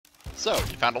So,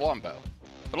 you found a longbow.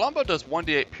 The longbow does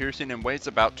 1d8 piercing and weighs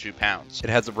about 2 pounds. It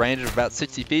has a range of about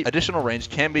 60 feet. Additional range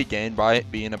can be gained by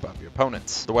being above your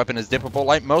opponents. The weapon is dippable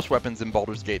like most weapons in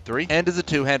Baldur's Gate 3, and is a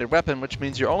two-handed weapon, which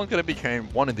means you're only going to be carrying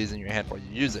one of these in your hand while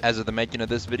you use it. As of the making of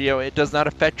this video, it does not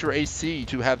affect your AC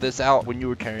to have this out when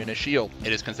you are carrying a shield.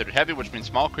 It is considered heavy, which means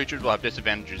small creatures will have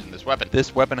disadvantages in this weapon.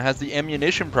 This weapon has the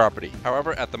ammunition property.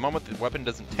 However, at the moment, the weapon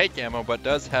doesn't take ammo, but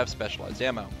does have specialized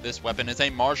ammo. This weapon is a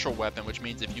martial weapon, which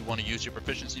means if you want to use your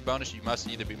proficiency bonus, you must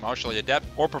either be martially adept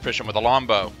or proficient with a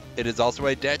longbow. It is also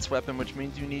a dex weapon, which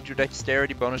means you need your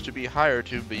dexterity bonus to be higher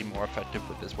to be more effective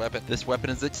with this weapon. This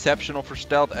weapon is exceptional for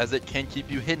stealth, as it can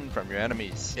keep you hidden from your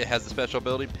enemies. It has the special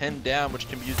ability Pinned Down, which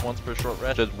can be used once per short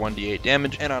rest, does 1d8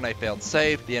 damage, and on a failed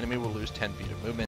save, the enemy will lose 10 feet of movement.